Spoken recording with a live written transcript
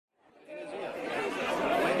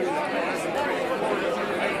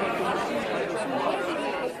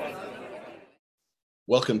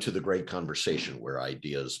Welcome to the great conversation where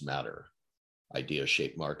ideas matter. Ideas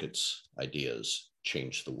shape markets, ideas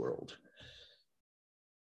change the world.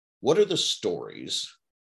 What are the stories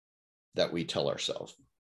that we tell ourselves?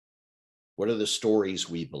 What are the stories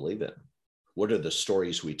we believe in? What are the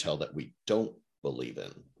stories we tell that we don't believe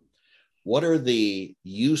in? What are the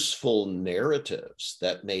useful narratives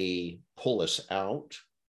that may pull us out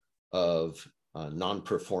of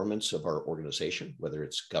non-performance of our organization, whether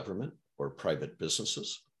it's government or private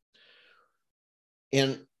businesses?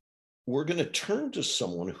 And we're going to turn to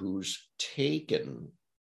someone who's taken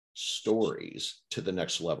stories to the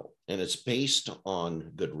next level. And it's based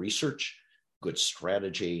on good research, good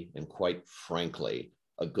strategy, and quite frankly,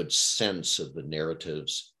 a good sense of the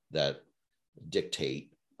narratives that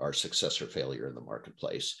dictate our success or failure in the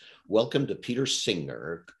marketplace. Welcome to Peter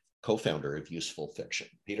Singer, co-founder of Useful Fiction.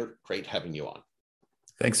 Peter, great having you on.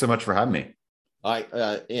 Thanks so much for having me.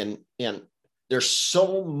 And there's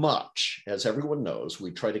so much, as everyone knows, we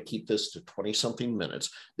try to keep this to 20-something minutes.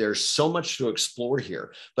 There's so much to explore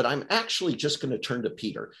here, but I'm actually just going to turn to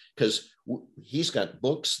Peter because he's got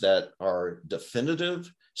books that are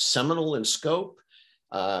definitive, seminal in scope.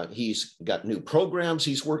 He's got new programs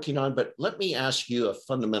he's working on, but let me ask you a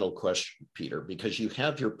fundamental question, Peter, because you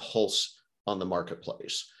have your pulse on the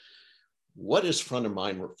marketplace. What is front of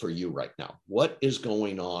mind for you right now? What is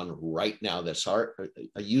going on right now that's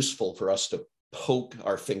useful for us to poke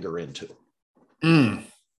our finger into? I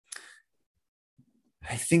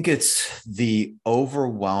think it's the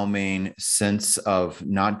overwhelming sense of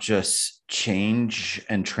not just change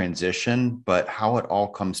and transition, but how it all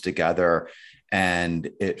comes together. And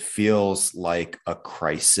it feels like a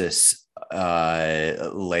crisis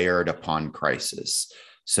layered upon crisis.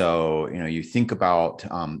 So, you think about,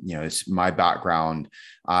 it's my background.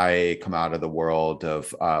 I come out of the world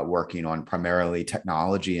of working on primarily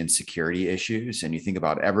technology and security issues. And you think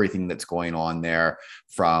about everything that's going on there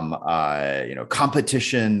from,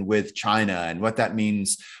 competition with China and what that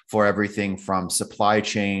means for everything from supply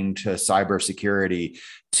chain to cybersecurity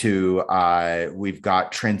to we've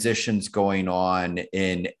got transitions going on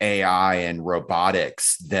in AI and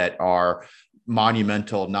robotics that are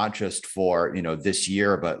monumental, not just for, this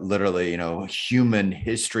year, but literally, human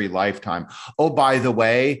history lifetime. Oh, by the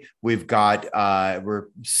way, we've got, we're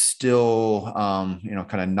still,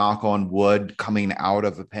 kind of knock on wood coming out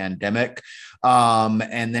of a pandemic.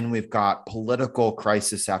 And then we've got political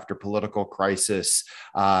crisis after political crisis,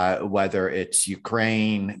 whether it's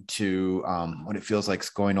Ukraine to what it feels like is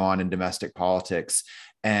going on in domestic politics.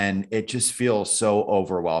 And it just feels so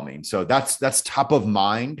overwhelming. So that's top of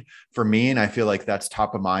mind for me. And I feel like that's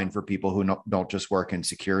top of mind for people who don't just work in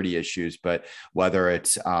security issues, but whether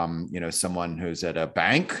it's, someone who's at a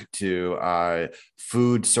bank to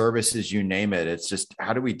food services, you name it. It's just,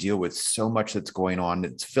 how do we deal with so much that's going on?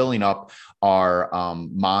 It's filling up our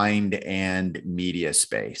mind and media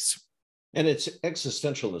space. And it's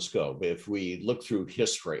existential in scope. If we look through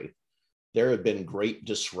history, there have been great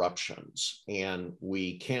disruptions, and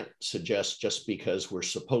we can't suggest just because we're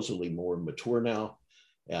supposedly more mature now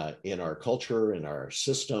in our culture, in our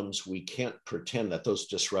systems, we can't pretend that those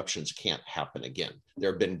disruptions can't happen again. There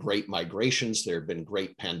have been great migrations, there have been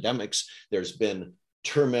great pandemics, there's been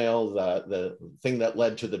turmoil. The thing that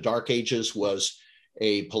led to the Dark Ages was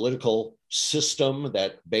a political system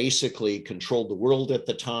that basically controlled the world at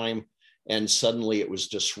the time. And suddenly it was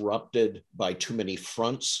disrupted by too many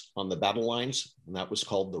fronts on the battle lines. And that was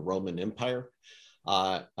called the Roman Empire,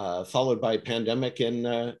 followed by a pandemic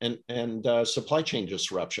and supply chain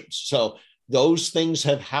disruptions. So those things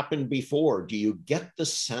have happened before. Do you get the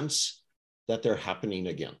sense that they're happening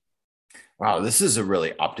again? Wow, this is a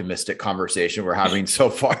really optimistic conversation we're having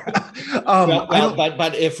so far.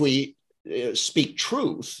 But if we speak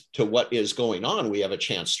truth to what is going on, we have a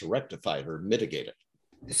chance to rectify it or mitigate it.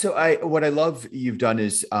 So what I love you've done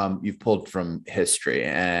is you've pulled from history,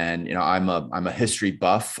 and I'm a history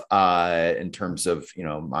buff in terms of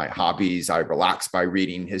my hobbies. I relax by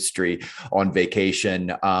reading history on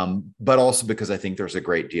vacation, but also because I think there's a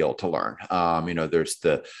great deal to learn. There's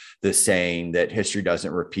the saying that history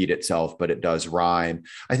doesn't repeat itself, but it does rhyme.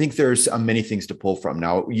 I think there's many things to pull from.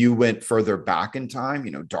 Now you went further back in time,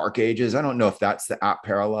 Dark Ages. I don't know if that's the apt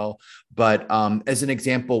parallel, but as an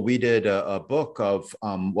example, we did a book of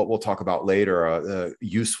what we'll talk about later, a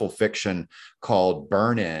useful fiction called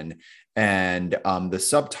Burn In. And the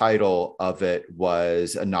subtitle of it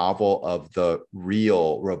was a novel of the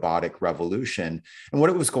real robotic revolution. And what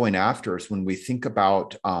it was going after is when we think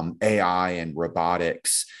about AI and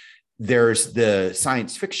robotics, there's the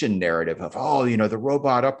science fiction narrative of, the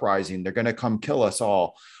robot uprising, they're going to come kill us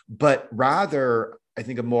all. But rather, I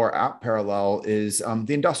think a more apt parallel is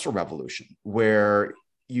the Industrial Revolution, where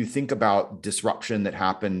you think about disruption that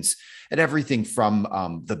happens at everything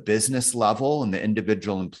from the business level and the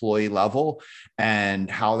individual employee level,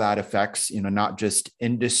 and how that affects, not just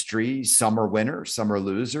industry. Some are winners, some are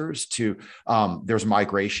losers. To there's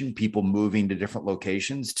migration, people moving to different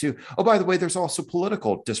locations. To, oh, by the way, there's also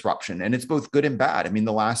political disruption, and it's both good and bad. I mean,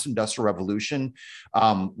 the last Industrial Revolution,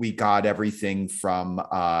 we got everything from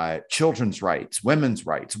children's rights, women's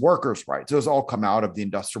rights, workers' rights. Those all come out of the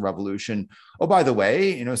Industrial Revolution. Oh, by the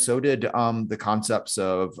way, so did the concepts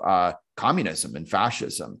of communism and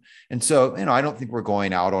fascism. And so, I don't think we're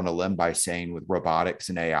going out on a limb by saying with robotics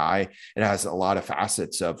and AI, it has a lot of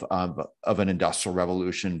facets of an industrial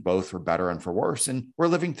revolution, both for better and for worse. And we're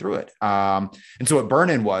living through it. And so what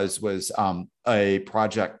Burn-In was a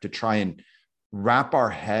project to try and wrap our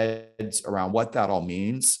heads around what that all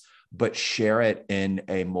means, but share it in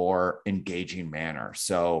a more engaging manner.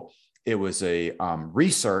 So it was a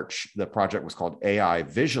research. The project was called AI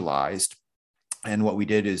Visualized. And what we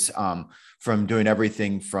did is from doing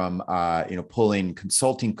everything from, pulling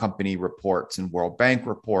consulting company reports and World Bank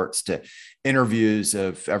reports to interviews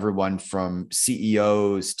of everyone from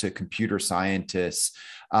CEOs to computer scientists.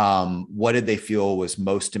 What did they feel was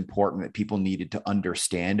most important that people needed to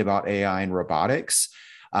understand about AI and robotics?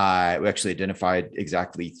 We actually identified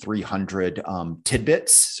exactly 300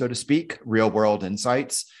 tidbits, so to speak, real world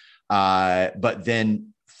insights. But then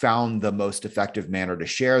found the most effective manner to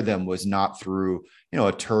share them was not through,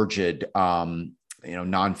 a turgid,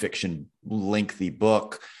 nonfiction lengthy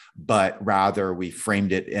book, but rather we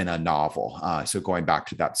framed it in a novel. So going back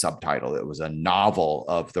to that subtitle, it was a novel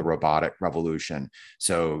of the robotic revolution.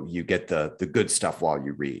 So you get the good stuff while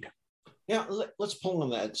you read. Yeah, let's pull on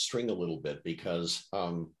that string a little bit, because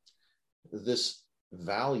this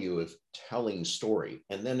value of telling story,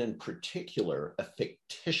 and then in particular, a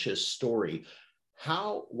fictitious story,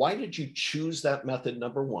 why did you choose that method,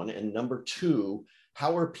 number one? And number two,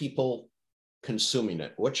 how are people consuming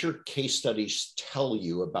it? What's your case studies tell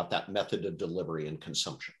you about that method of delivery and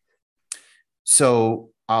consumption?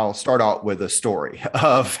 So I'll start out with a story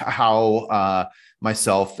of how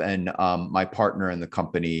myself and my partner in the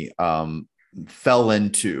company fell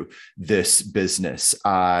into this business.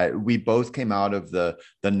 We both came out of the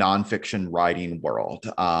nonfiction writing world.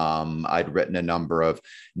 I'd written a number of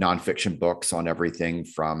nonfiction books on everything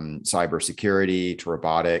from cybersecurity to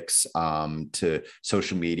robotics to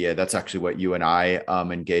social media. That's actually what you and I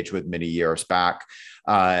engaged with many years back.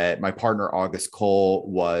 My partner, August Cole,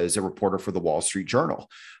 was a reporter for the Wall Street Journal.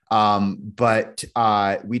 But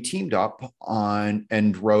we teamed up on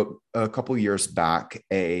and wrote a couple of years back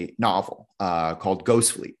a novel called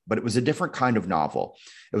Ghost Fleet, but it was a different kind of novel.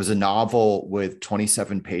 It was a novel with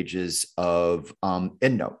 27 pages of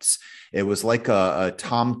endnotes. It was like a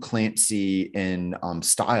Tom Clancy in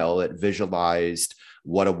style. It visualized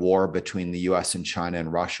what a war between the US and China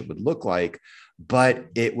and Russia would look like. But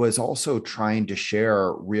it was also trying to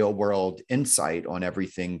share real world insight on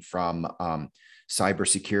everything from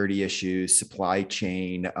cybersecurity issues, supply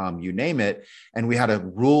chain, you name it. And we had a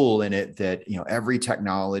rule in it that, every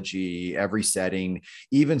technology, every setting,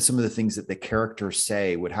 even some of the things that the characters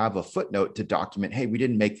say would have a footnote to document, hey, we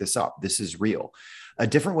didn't make this up. This is real. A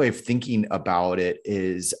different way of thinking about it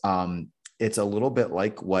is it's a little bit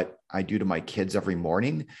like what I do to my kids every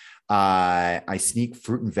morning. I sneak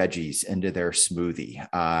fruit and veggies into their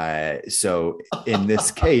smoothie. So in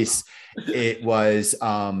this case, it was,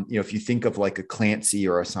 if you think of like a Clancy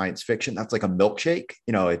or a science fiction, that's like a milkshake.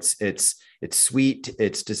 It's sweet.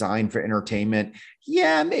 It's designed for entertainment.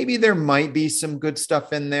 Yeah, maybe there might be some good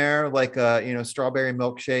stuff in there, like a strawberry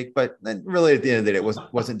milkshake, but then really at the end of the day,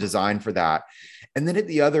 it wasn't designed for that. And then at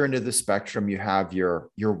the other end of the spectrum, you have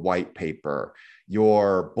your white paper,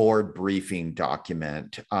 your board briefing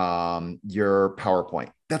document, your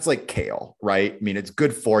PowerPoint. That's like kale, right? I mean, it's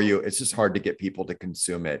good for you. It's just hard to get people to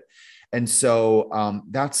consume it. And so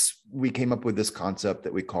we came up with this concept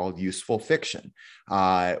that we called useful fiction,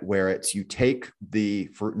 where it's you take the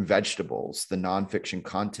fruit and vegetables, the nonfiction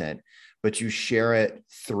content, but you share it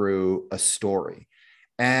through a story.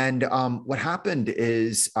 And what happened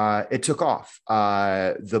is it took off.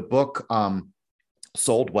 The book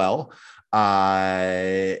sold well.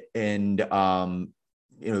 And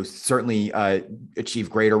certainly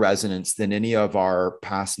achieved greater resonance than any of our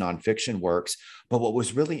past nonfiction works. But what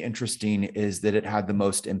was really interesting is that it had the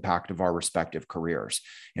most impact of our respective careers.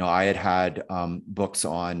 I had books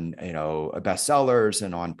on, bestsellers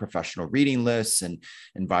and on professional reading lists, and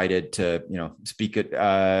invited to, speak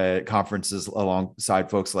at conferences alongside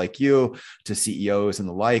folks like you, to CEOs and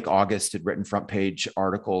the like. August had written front page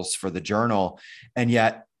articles for the Journal. And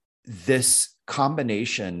yet this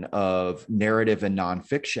combination of narrative and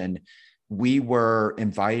nonfiction, we were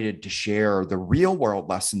invited to share the real world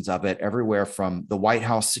lessons of it, everywhere from the White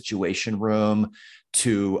House Situation Room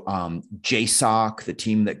to JSOC, the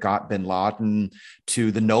team that got bin Laden,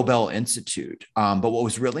 to the Nobel Institute. But what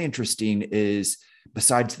was really interesting is,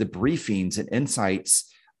 besides the briefings and insights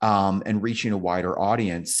and reaching a wider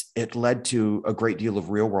audience, it led to a great deal of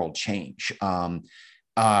real world change.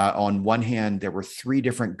 On one hand, there were 3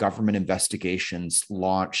 different government investigations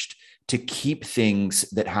launched to keep things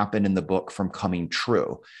that happened in the book from coming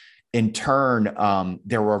true. In turn,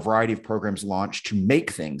 there were a variety of programs launched to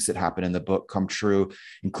make things that happen in the book come true,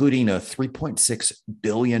 including a $3.6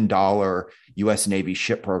 billion US Navy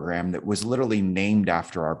ship program that was literally named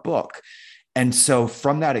after our book. And so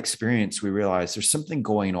from that experience, we realized there's something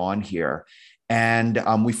going on here. And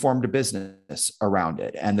we formed a business around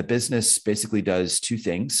it. And the business basically does 2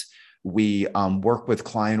 things. We work with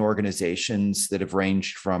client organizations that have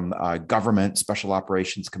ranged from government, Special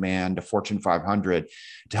Operations Command, to Fortune 500,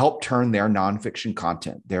 to help turn their nonfiction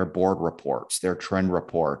content, their board reports, their trend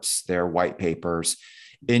reports, their white papers,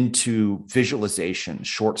 into visualization,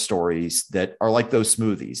 short stories that are like those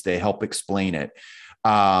smoothies. They help explain it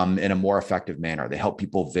in a more effective manner. They help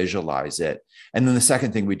people visualize it. And then the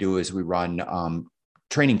second thing we do is we run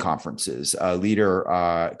training conferences,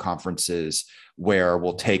 leader conferences, where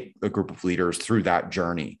we'll take a group of leaders through that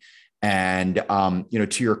journey. And,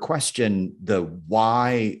 to your question, the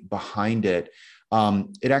why behind it,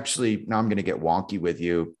 it actually, now I'm going to get wonky with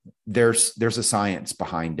you. There's a science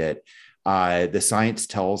behind it. The science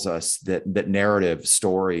tells us that narrative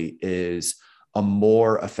story is a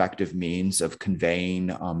more effective means of conveying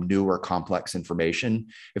new or complex information.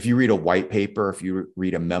 If you read a white paper, if you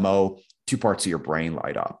read a memo, 2 parts of your brain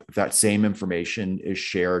light up. If that same information is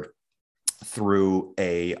shared through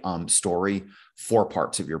a story, 4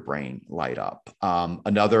 parts of your brain light up.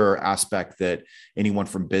 Another aspect that anyone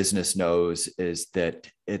from business knows is that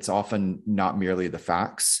it's often not merely the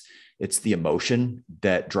facts, it's the emotion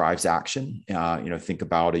that drives action. Think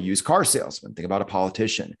about a used car salesman, think about a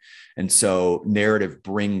politician. And so narrative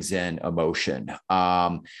brings in emotion.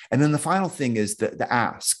 And then the final thing is the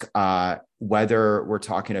ask, whether we're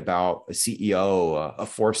talking about a CEO, a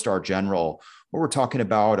 4-star general, or we're talking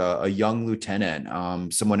about a young lieutenant,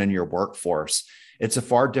 someone in your workforce. It's a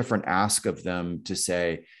far different ask of them to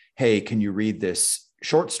say, hey, can you read this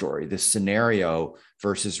short story, this scenario,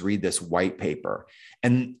 versus read this white paper?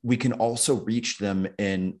 And we can also reach them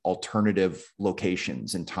in alternative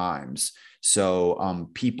locations and times. So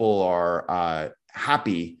people are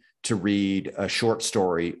happy to read a short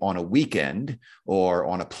story on a weekend or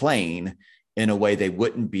on a plane in a way they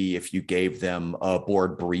wouldn't be if you gave them a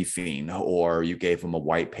board briefing or you gave them a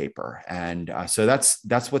white paper. And so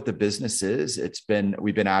that's what the business is.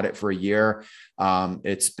 We've been at it for a year.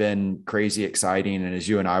 It's been crazy exciting. And as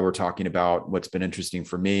you and I were talking about, what's been interesting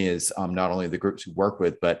for me is not only the groups we work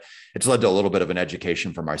with, but it's led to a little bit of an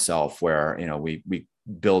education for myself where, we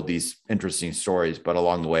build these interesting stories, but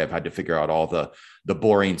along the way, I've had to figure out all the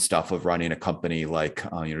boring stuff of running a company. Like,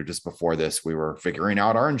 just before this, we were figuring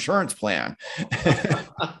out our insurance plan.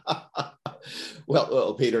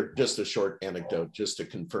 Well, Peter, just a short anecdote, just to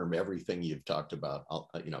confirm everything you've talked about,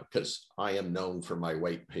 because I am known for my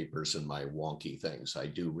white papers and my wonky things. I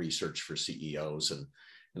do research for CEOs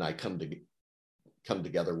and I come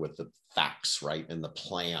together with the facts, right? And the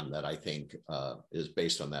plan that I think is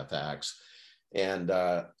based on that facts. And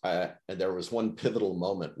there was one pivotal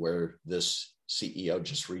moment where this CEO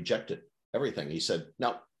just rejected everything. He said,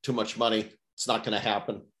 no, too much money. It's not going to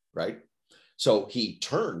happen, right? So he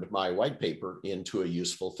turned my white paper into a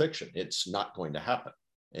useful fiction. It's not going to happen.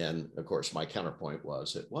 And of course, my counterpoint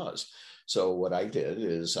was it was. So what I did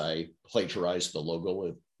is I plagiarized the logo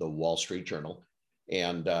of the Wall Street Journal,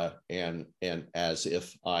 and as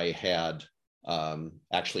if I had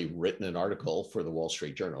actually written an article for the Wall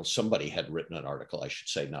Street Journal. Somebody had written an article, I should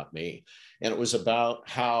say, not me. And it was about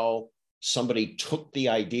how somebody took the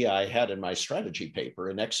idea I had in my strategy paper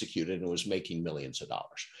and executed and was making millions of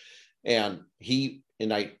dollars. And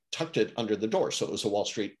I tucked it under the door. So it was a Wall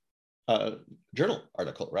Street Journal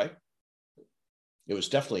article, right? It was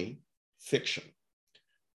definitely fiction.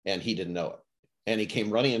 And he didn't know it. And he came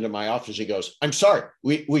running into my office. He goes, "I'm sorry,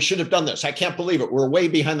 we should have done this. I can't believe it. We're way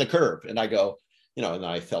behind the curve." And I go, and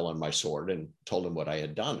I fell on my sword and told him what I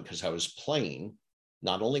had done, because I was playing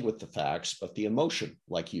not only with the facts, but the emotion,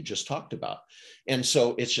 like you just talked about. And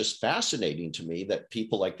so it's just fascinating to me that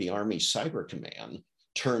people like the Army Cyber Command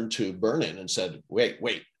turned to Bernin and said, wait,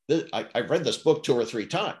 I've read this book 2 or 3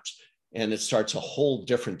 times. And it starts a whole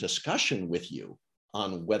different discussion with you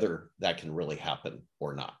on whether that can really happen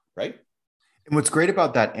or not, right? And what's great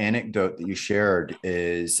about that anecdote that you shared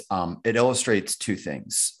is it illustrates 2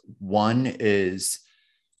 things. One is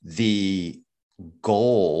the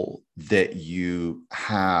goal that you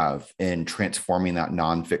have in transforming that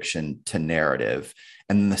nonfiction to narrative.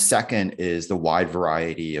 And the second is the wide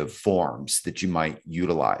variety of forms that you might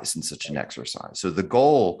utilize in such an exercise. So the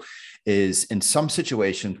goal is, in some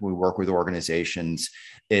situations, we work with organizations,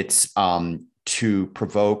 it's to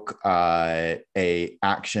provoke a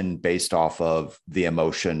action based off of the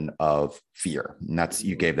emotion of fear. And that's,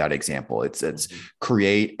 you gave that example. It's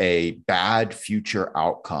create a bad future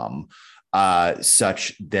outcome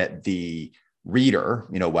such that the reader,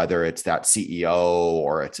 whether it's that CEO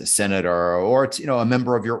or it's a senator or it's, a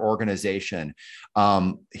member of your organization,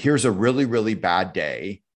 here's a really, really bad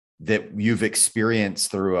day that you've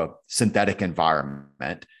experienced through a synthetic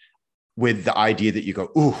environment, with the idea that you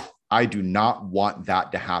go, ooh, I do not want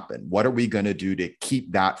that to happen. What are we going to do to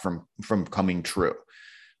keep that from coming true?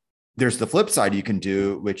 There's the flip side you can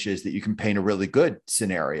do, which is that you can paint a really good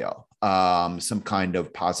scenario, some kind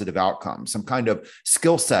of positive outcome, some kind of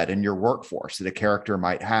skill set in your workforce that a character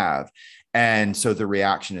might have. And so the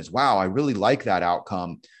reaction is, wow, I really like that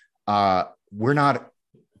outcome. We're not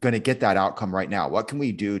going to get that outcome right now. What can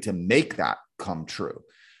we do to make that come true?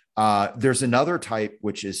 There's another type,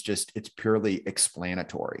 which is just, it's purely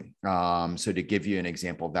explanatory. So to give you an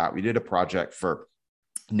example of that, we did a project for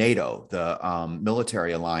NATO, the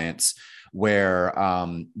military alliance, where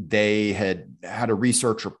they had a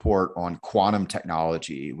research report on quantum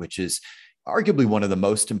technology, which is arguably one of the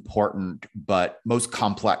most important but most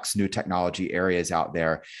complex new technology areas out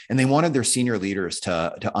there. And they wanted their senior leaders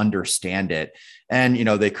to understand it. And,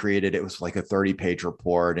 they created, it was like a 30-page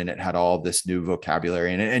report, and it had all this new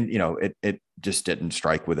vocabulary, and it just didn't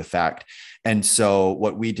strike with effect. And so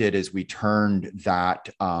what we did is we turned that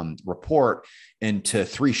report into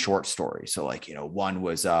 3 short stories. So one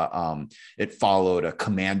was it followed a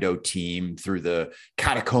commando team through the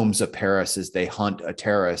catacombs of Paris as they hunt a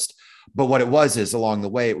terrorist. But what it was is, along the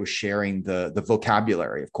way, it was sharing the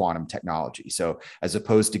vocabulary of quantum technology. So as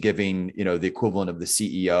opposed to giving, the equivalent of the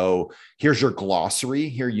CEO, here's your glossary,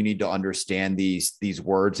 here you need to understand these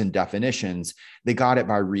words and definitions, they got it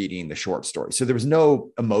by reading the short story. So there was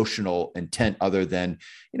no emotional intent other than,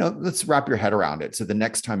 let's wrap your head around it. So the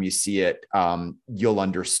next time you see it, you'll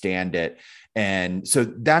understand it. And so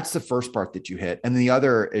that's the first part that you hit. And the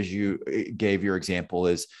other, as you gave your example,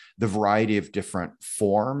 is the variety of different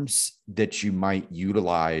forms that you might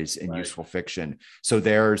utilize in useful fiction. So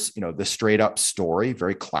there's, the straight up story,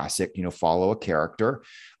 very classic, follow a character.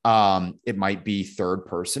 It might be third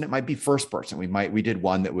person. It might be first person. We did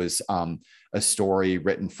one that was a story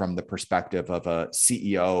written from the perspective of a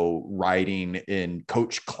CEO riding in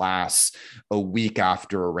coach class a week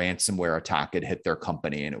after a ransomware attack had hit their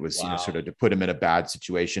company. And it was, sort of to put him in a bad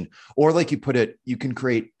situation. Or like you put it, you can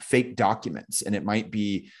create fake documents, and it might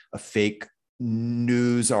be a fake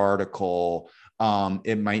news article.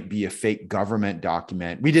 It might be a fake government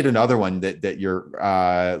document. We did another one that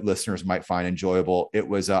your listeners might find enjoyable. It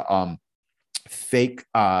was a fake,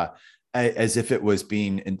 as if it was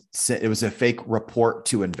it was a fake report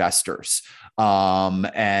to investors.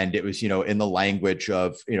 And it was, in the language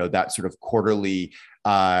of, that sort of quarterly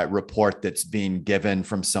report that's being given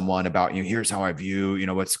from someone about, here's how I view,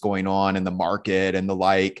 what's going on in the market and the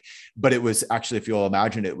like. But it was actually, if you'll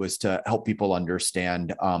imagine, it was to help people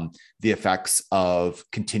understand the effects of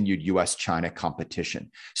continued US-China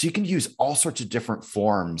competition. So you can use all sorts of different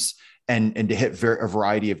forms and to hit a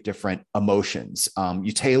variety of different emotions.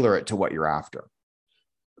 You tailor it to what you're after.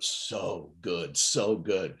 So good, so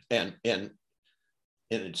good. And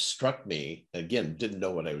it struck me, again, didn't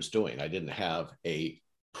know what I was doing. I didn't have a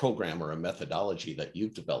program or a methodology that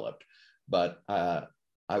you've developed, but I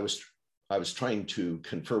was trying to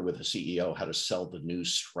confer with the CEO how to sell the new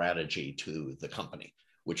strategy to the company,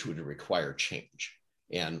 which would require change.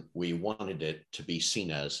 And we wanted it to be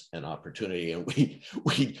seen as an opportunity. And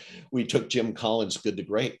we took Jim Collins' Good to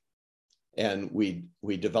Great, and we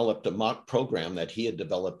developed a mock program that he had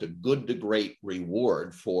developed, a Good to Great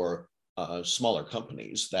reward for smaller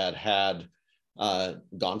companies that had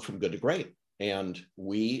gone from good to great. And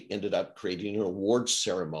we ended up creating an awards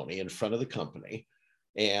ceremony in front of the company.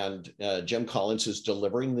 And Jim Collins is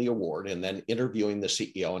delivering the award and then interviewing the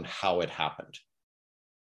CEO on how it happened.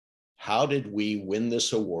 How did we win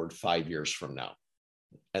this award 5 years from now?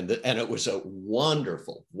 And it was a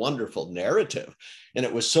wonderful, wonderful narrative. And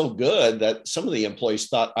it was so good that some of the employees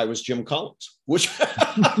thought I was Jim Collins, which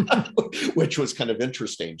was kind of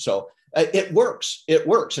interesting. So it works. It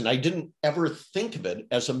works. And I didn't ever think of it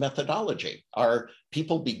as a methodology. Are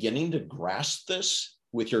people beginning to grasp this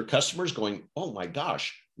with your customers going, oh my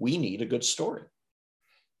gosh, we need a good story?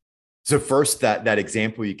 So first, that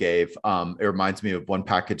example you gave, it reminds me of one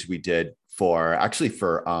package we did for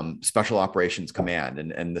Special Operations Command,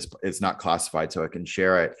 and this is not classified, so I can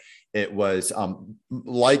share it. It was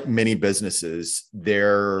like many businesses,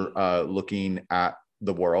 they're looking at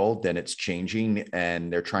the world and it's changing,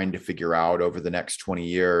 and they're trying to figure out over the next 20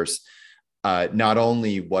 years, not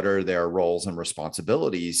only what are their roles and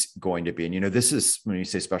responsibilities going to be, and this is when you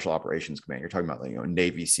say Special Operations Command, you're talking about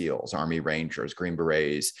Navy SEALs, Army Rangers, Green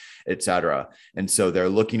Berets, et cetera. And so they're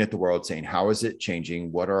looking at the world saying, how is it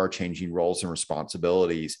changing? What are our changing roles and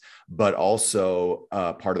responsibilities? But also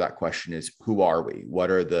part of that question is, who are we? What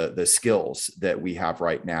are the skills that we have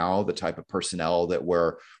right now, the type of personnel that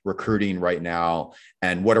we're recruiting right now,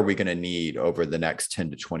 and what are we going to need over the next 10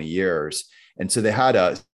 to 20 years? And so they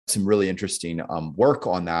had some really interesting work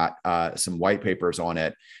on that, some white papers on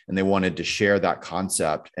it, and they wanted to share that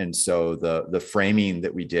concept. And so the framing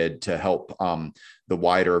that we did to help the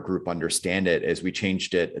wider group understand it is we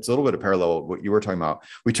changed it. It's a little bit of parallel what you were talking about.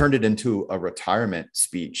 We turned it into a retirement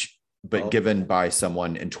speech, but given by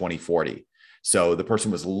someone in 2040. So the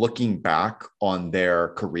person was looking back on their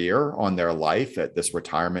career, on their life at this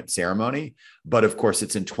retirement ceremony. But of course,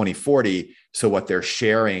 it's in 2040. So what they're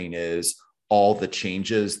sharing is all the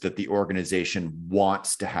changes that the organization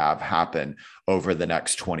wants to have happen over the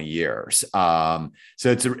next 20 years. So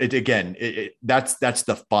that's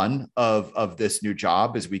the fun of this new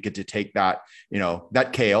job, is we get to take that,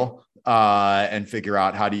 that kale and figure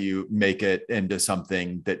out how do you make it into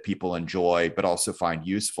something that people enjoy, but also find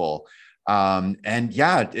useful. And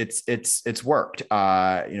yeah, it's worked.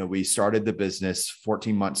 We started the business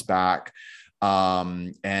 14 months back.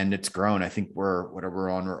 And it's grown. I think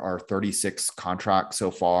we're on our 36th contract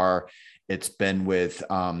so far. It's been with,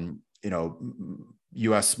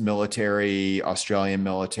 US military, Australian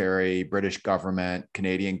military, British government,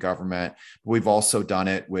 Canadian government. We've also done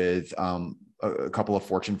it with, a couple of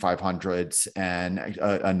Fortune 500s and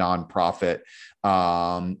a nonprofit,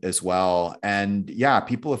 as well. And yeah,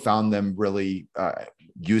 people have found them really,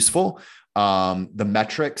 useful. The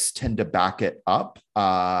metrics tend to back it up.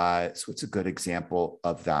 So it's a good example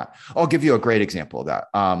of that. I'll give you a great example of that.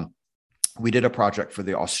 We did a project for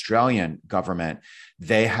the Australian government.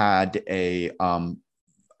 They had a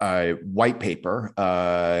white paper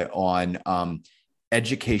on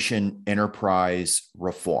education enterprise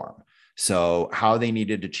reform. So how they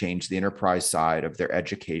needed to change the enterprise side of their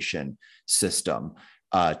education system.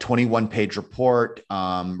 21-page report,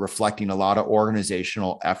 reflecting a lot of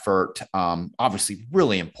organizational effort. Obviously,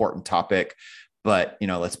 really important topic, but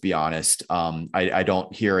let's be honest. I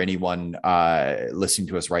don't hear anyone listening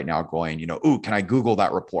to us right now going, "Ooh, can I Google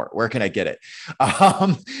that report? Where can I get it?"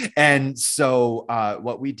 And so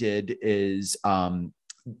what we did is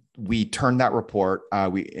we turned that report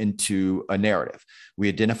into a narrative. We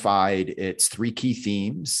identified its 3 key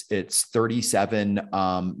themes, its 37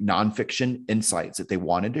 nonfiction insights that they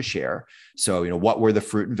wanted to share. So, what were the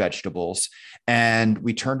fruit and vegetables? And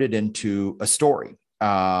we turned it into a story.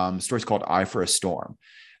 The story's called Eye for a Storm.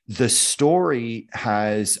 The story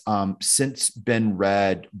has since been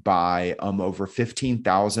read by over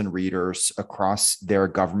 15,000 readers across their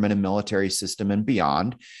government and military system and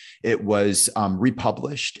beyond. It was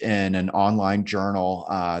republished in an online journal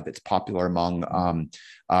that's popular among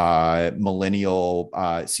millennial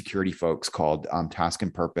security folks called Task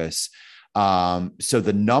and Purpose. So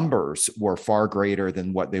the numbers were far greater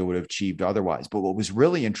than what they would have achieved otherwise. But what was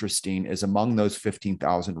really interesting is among those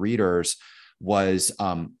 15,000 readers was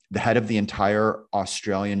the head of the entire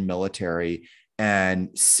Australian military and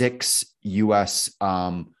 6 US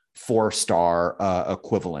 4-star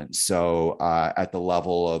equivalents. So at the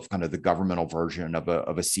level of kind of the governmental version of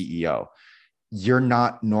a CEO. You're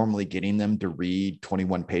not normally getting them to read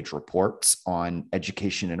 21-page reports on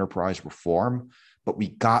education enterprise reform, but we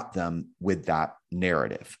got them with that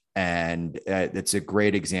narrative. And it's a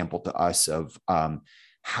great example to us of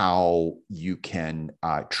how you can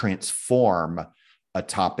transform a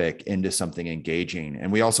topic into something engaging.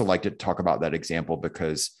 And we also like to talk about that example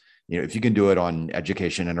because, if you can do it on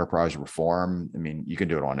education, enterprise reform, I mean, you can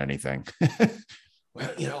do it on anything. Well,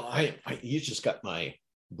 you just got my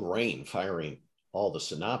brain firing all the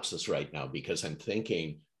synopsis right now, because I'm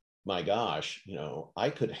thinking, my gosh,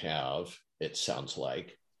 it sounds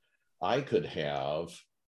like I could have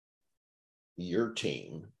your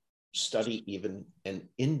team study even an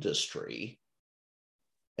industry,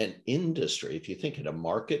 if you think in a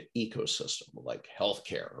market ecosystem like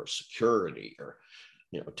healthcare or security or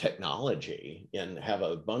technology, and have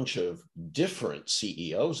a bunch of different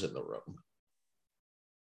CEOs in the room.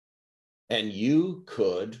 And you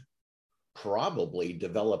could probably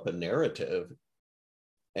develop a narrative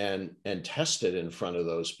and test it in front of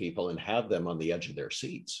those people and have them on the edge of their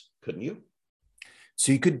seats, couldn't you?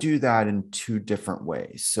 So you could do that in two different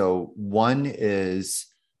ways. So one is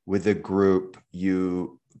with a group,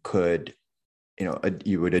 you could,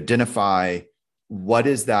 you would identify what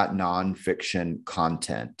is that nonfiction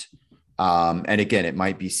content. And again, it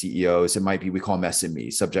might be CEOs, it might be, we call them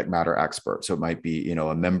SME, subject matter experts. So it might be,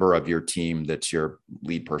 a member of your team that's your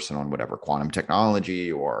lead person on whatever, quantum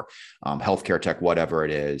technology or healthcare tech, whatever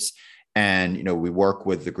it is. And, we work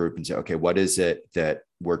with the group and say, okay, what is it that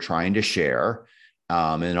we're trying to share?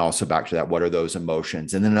 And also back to that, what are those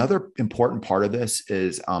emotions? And then another important part of this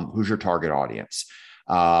is who's your target audience?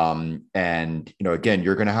 And, again,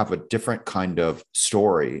 you're going to have a different kind of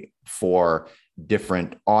story for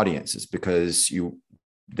different audiences because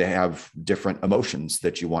they have different emotions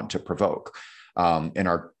that you want to provoke. In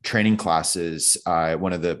our training classes,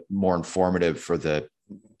 one of the more informative for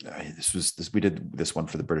we did this one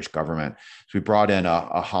for the British government. So we brought in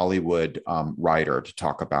a Hollywood writer to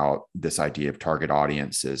talk about this idea of target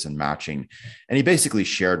audiences and matching. And he basically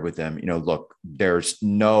shared with them, look, there's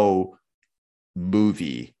no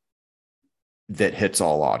movie that hits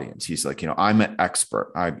all audience. He's like, I'm an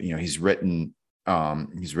expert. He's written,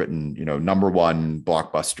 number one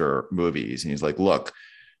blockbuster movies. And he's like, look,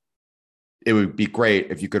 it would be great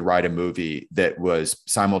if you could write a movie that was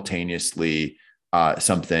simultaneously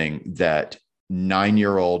something that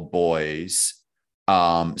 9-year-old boys,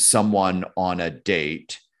 someone on a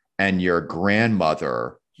date, and your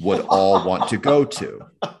grandmother would all want to go to.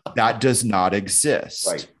 That does not exist.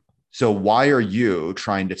 Right. So why are you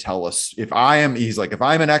trying to tell us he's like, if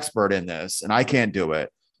I'm an expert in this and I can't do it,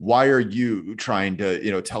 why are you trying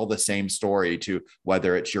to, tell the same story to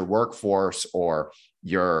whether it's your workforce or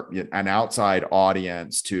an outside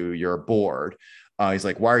audience to your board? He's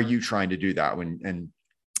like, why are you trying to do that?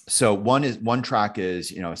 So one track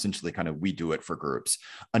is, essentially kind of, we do it for groups.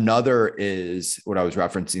 Another is what I was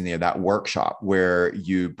referencing there, that workshop where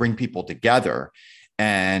you bring people together,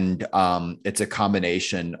 and it's a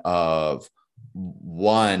combination of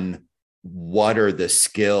one, what are the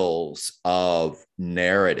skills of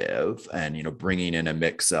narrative, and bringing in a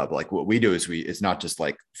mix of, like, what we do is it's not just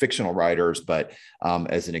like fictional writers, but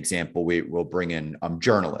as an example, we'll bring in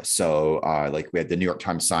journalists. So like we had the New York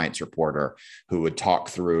Times science reporter who would talk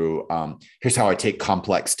through here's how I take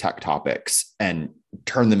complex tech topics and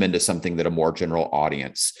turn them into something that a more general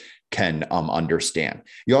audience can understand.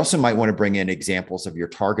 You also might want to bring in examples of your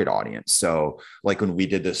target audience. So like when we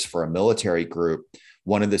did this for a military group,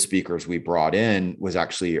 one of the speakers we brought in was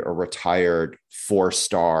actually a retired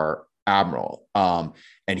 4-star admiral.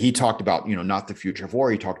 And he talked about, not the future of war.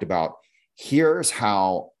 He talked about, here's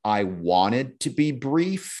how I wanted to be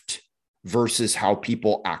briefed versus how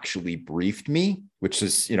people actually briefed me, which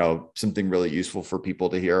is, something really useful for people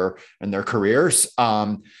to hear in their careers.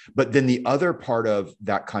 But then the other part of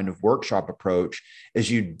that kind of workshop approach is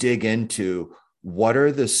you dig into what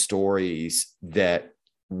are the stories that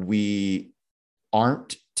we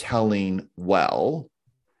aren't telling well.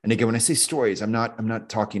 And again, when I say stories, I'm not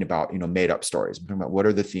talking about, made up stories. I'm talking about what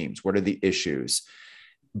are the themes, what are the issues,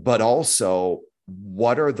 but also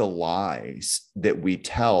what are the lies that we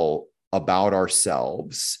tell about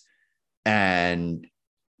ourselves and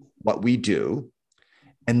what we do.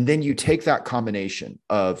 And then you take that combination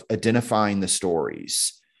of identifying the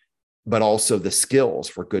stories, but also the skills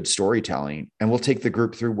for good storytelling. And we'll take the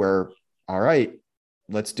group through where, all right,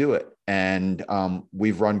 let's do it. And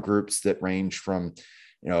we've run groups that range from,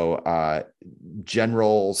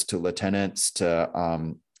 generals to lieutenants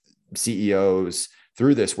to CEOs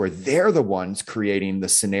through this, where they're the ones creating the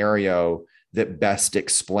scenario that best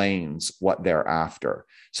explains what they're after.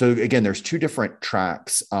 So again, there's two different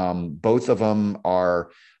tracks. Both of them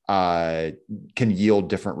can yield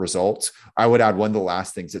different results. I would add one of the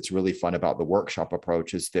last things that's really fun about the workshop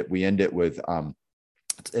approach is that we end it with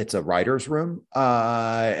it's a writer's room.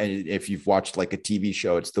 And if you've watched like a TV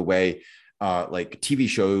show, it's the way like TV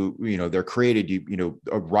show, they're created,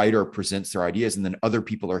 a writer presents their ideas and then other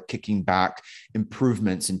people are kicking back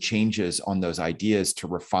improvements and changes on those ideas to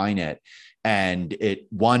refine it. And it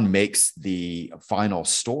makes the final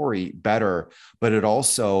story better, but it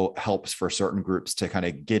also helps for certain groups to kind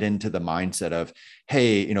of get into the mindset of,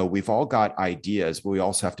 hey, we've all got ideas, but we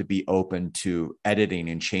also have to be open to editing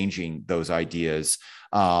and changing those ideas.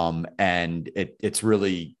 And it's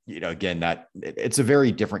really, again, that it's a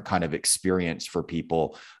very different kind of experience for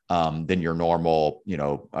people than your normal,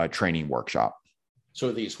 training workshop.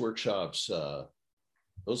 So these workshops,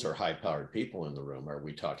 those are high-powered people in the room. Are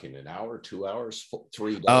we talking an hour, 2 hours,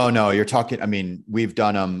 3 days? Oh, no, you're talking, we've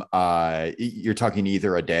done them, you're talking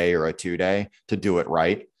either a day or a 2-day to do it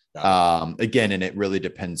right. Again, and it really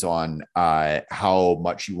depends on how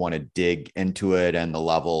much you want to dig into it and the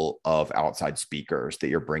level of outside speakers that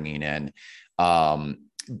you're bringing in.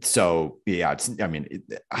 So yeah,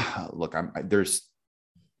 look,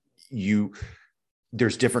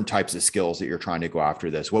 there's different types of skills that you're trying to go after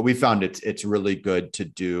this. What we found, it's really good to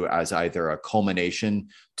do as either a culmination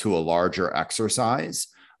to a larger exercise,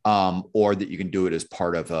 or that you can do it as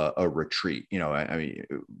part of a retreat.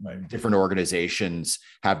 Different organizations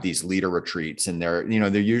have these leader retreats, and they're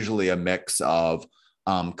usually a mix of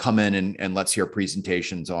come in and let's hear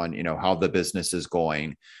presentations on, how the business is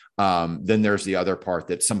going. Then there's the other part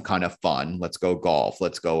that's some kind of fun. Let's go golf.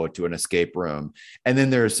 Let's go to an escape room. And then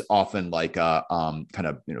there's often like a kind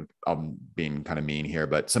of, I'm being kind of mean here,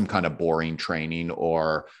 but some kind of boring training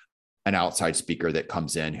or an outside speaker that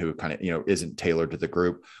comes in who kind of, isn't tailored to the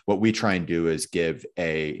group. What we try and do is give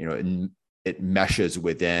it meshes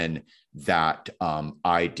within that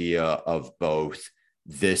idea of both.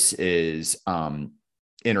 This is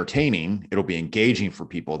entertaining. It'll be engaging for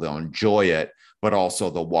people. They'll enjoy it, but also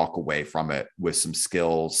they'll walk away from it with some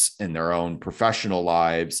skills in their own professional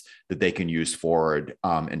lives that they can use forward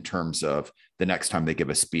in terms of the next time they give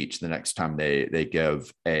a speech, the next time they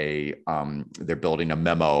give they're building a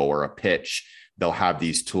memo or a pitch, they'll have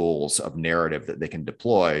these tools of narrative that they can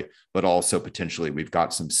deploy, but also potentially we've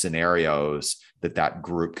got some scenarios that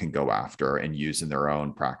group can go after and use in their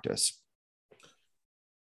own practice.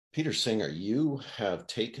 Peter Singer, you have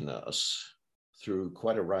taken us through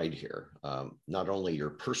quite a ride here. Not only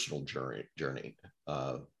your personal journey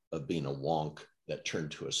of being a wonk that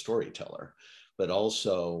turned to a storyteller, but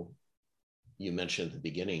also you mentioned at the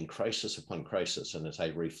beginning, crisis upon crisis. And as I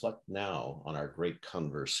reflect now on our great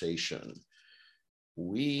conversation,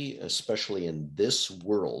 we, especially in this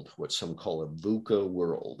world, what some call a VUCA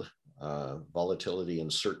world, volatility,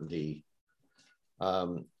 uncertainty,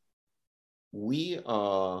 we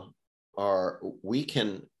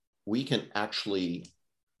can actually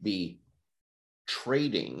be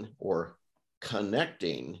trading or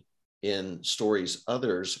connecting in stories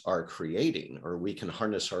others are creating, or we can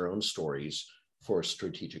harness our own stories for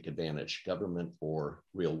strategic advantage, government or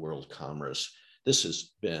real world commerce. This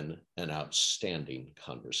has been an outstanding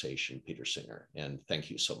conversation, Peter Singer, and thank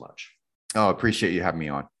you so much. Oh, appreciate you having me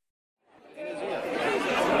on.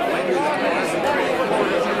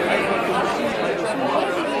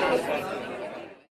 Thank you.